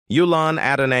Yulan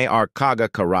Adonai Archaga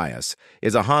Carias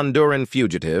is a Honduran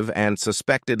fugitive and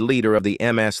suspected leader of the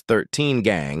MS-13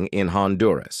 gang in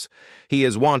Honduras. He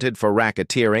is wanted for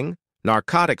racketeering,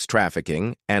 narcotics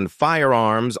trafficking, and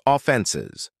firearms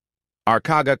offenses.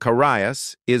 Archaga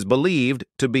Carias is believed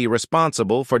to be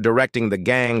responsible for directing the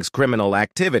gang's criminal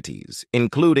activities,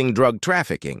 including drug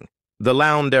trafficking, the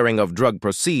laundering of drug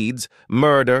proceeds,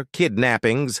 murder,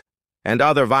 kidnappings, and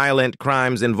other violent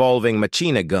crimes involving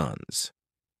machine guns.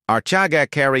 Archaga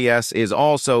Carias is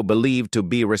also believed to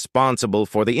be responsible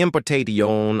for the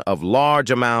importation of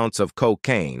large amounts of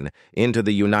cocaine into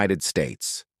the United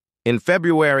States. In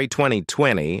February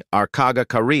 2020, Archaga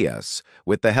Carias,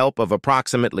 with the help of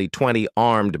approximately 20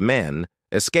 armed men,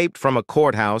 escaped from a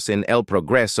courthouse in El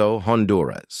Progreso,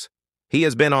 Honduras. He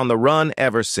has been on the run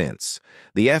ever since.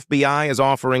 The FBI is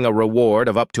offering a reward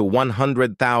of up to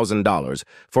 $100,000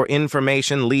 for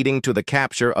information leading to the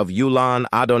capture of Yulan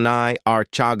Adonai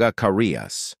Archaga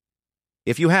Carias.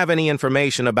 If you have any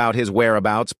information about his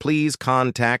whereabouts, please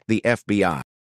contact the FBI.